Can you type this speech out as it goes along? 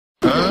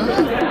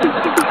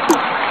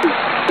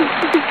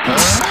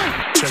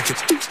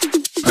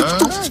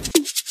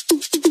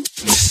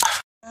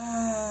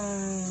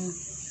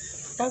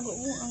Tago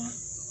mo ah.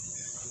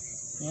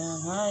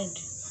 Yan, hide.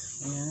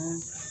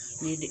 Yan.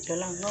 Didik ka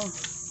lang, no?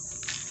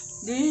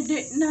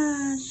 Didik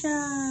na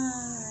siya.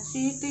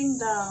 Sitting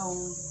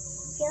down.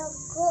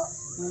 Tago.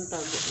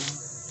 Tago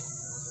mo.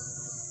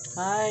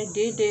 Hi,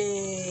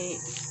 Didik.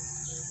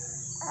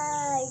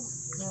 Hide.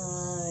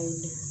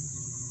 Hide.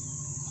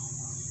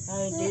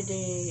 Hi,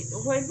 Didik.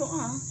 Hide mo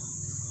ah.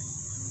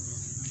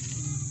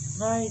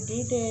 Hi,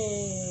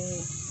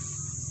 Didik.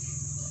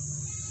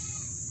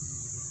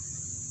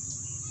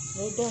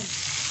 Lay down.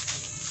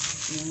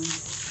 Yan.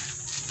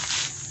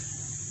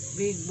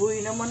 Big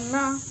boy naman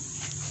na.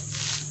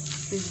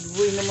 Big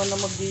boy naman na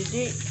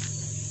magdidi.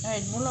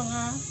 Hide mo lang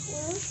ha.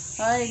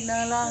 Hide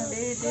na lang,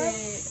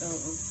 Didi.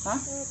 Ha?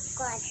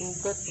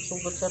 Sugat.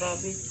 Sugat sa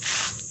rabbit.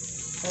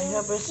 I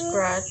have a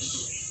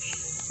scratch.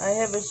 I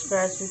have a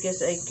scratch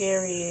because I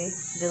carry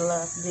the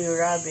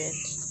rabbit.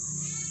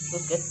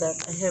 Look at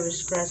that. I have a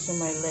scratch on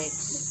my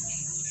legs.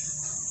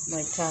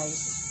 My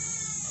thighs.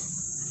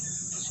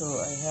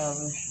 So I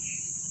have...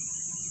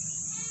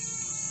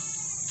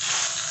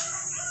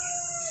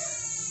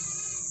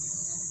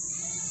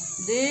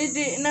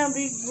 Didi na,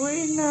 big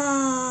boy na.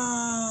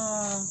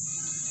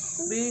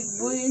 Big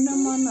boy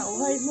naman na.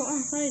 Oh, hide mo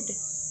ah, hide.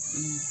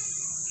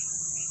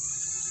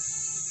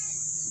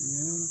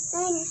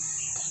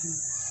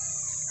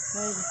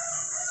 Hide.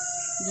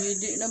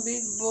 Didi na,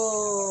 big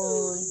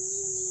boy.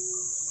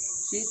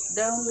 Sit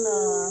down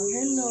lang.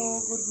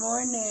 Hello, good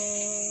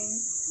morning.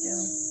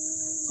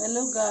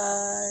 Hello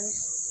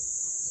guys.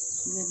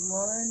 Good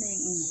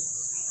morning.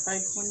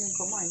 Hide mo yung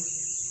kamay.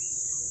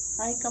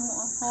 Hi ka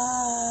mo.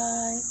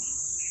 Hi.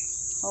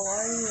 How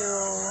are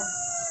you?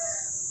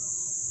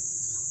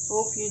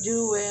 Hope you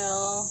do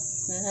well.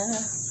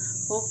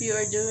 Hope you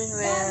are doing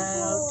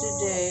well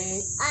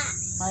today.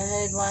 I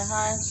hide my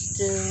hands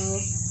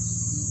too.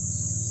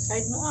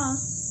 Hide mo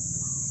ah.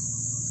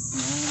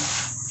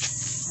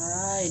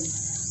 Hide.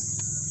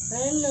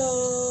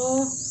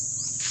 Hello.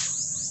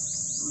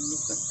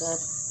 Look at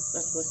that. Look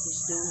at what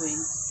he's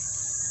doing.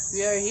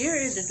 We are here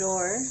in the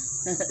door.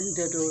 In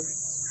the door.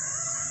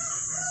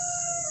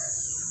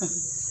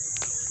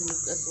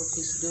 Look at what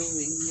he's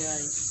doing,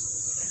 guys.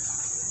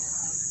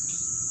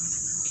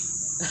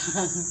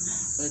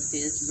 But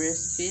he's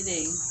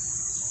breastfeeding.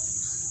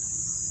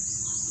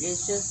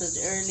 It's just that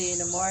early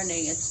in the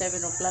morning, at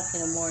 7 o'clock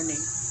in the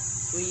morning,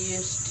 we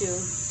used to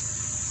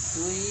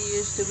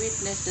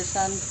witness the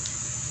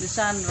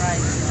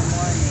sunrise in the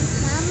morning.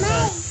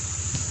 Mama.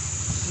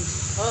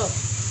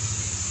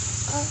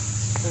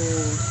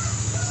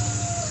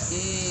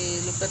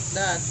 Look at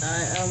that.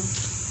 I am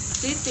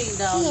sitting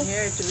down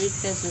here to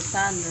witness the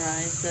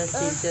sunrise. That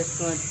he just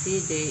got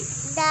feeding.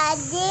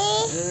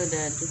 Daddy. Oh,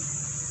 Daddy.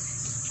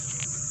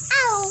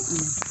 Ow.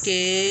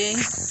 Okay.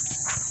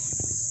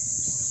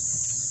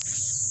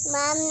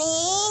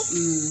 Mommy.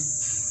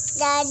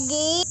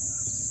 Daddy.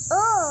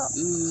 Oh.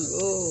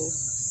 Oh.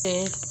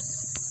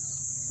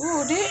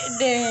 Oh,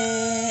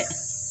 Dede.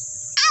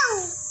 Ow.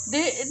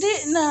 Dede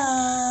na.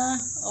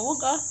 Oh,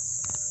 wag ah.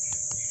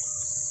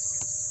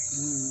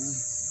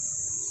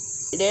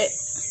 Dede.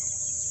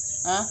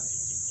 Ha?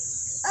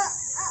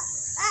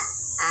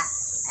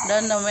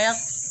 Dan na milk.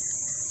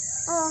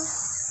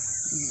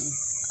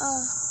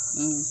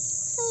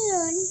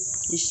 Ayun.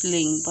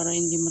 Isling para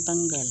hindi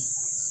matanggal.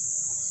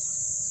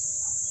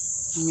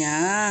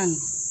 Yan.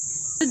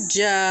 Good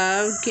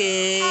job,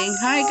 King.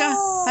 Hi ka.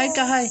 Hi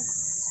ka, hi.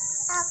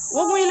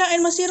 Huwag mo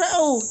hilain, masira.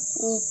 Oh.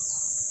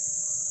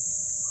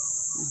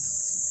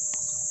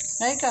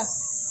 Hi ka.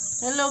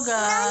 Hello,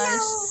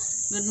 guys.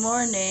 Good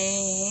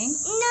morning.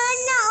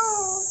 No.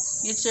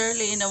 It's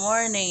early in the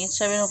morning. It's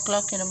 7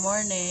 o'clock in the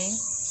morning.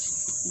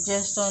 We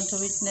just want to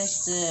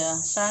witness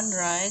the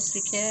sunrise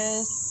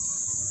because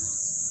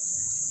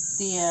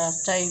the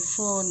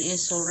typhoon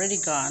is already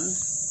gone.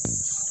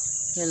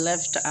 He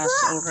left us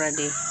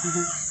already.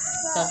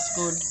 That's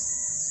good.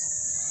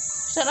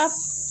 Shut up.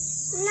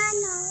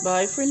 No.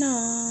 Bye for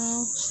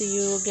now. See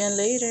you again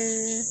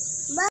later.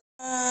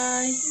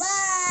 Bye.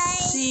 Bye.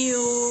 See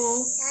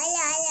you. La.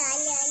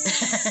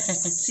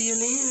 See you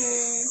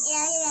later.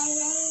 La.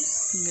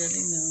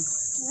 Galing na.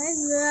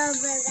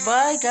 Bye.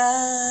 Bye,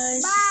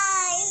 guys.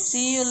 Bye.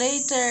 See you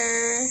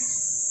later.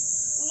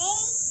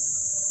 Nee.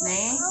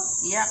 Nee?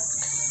 Yak.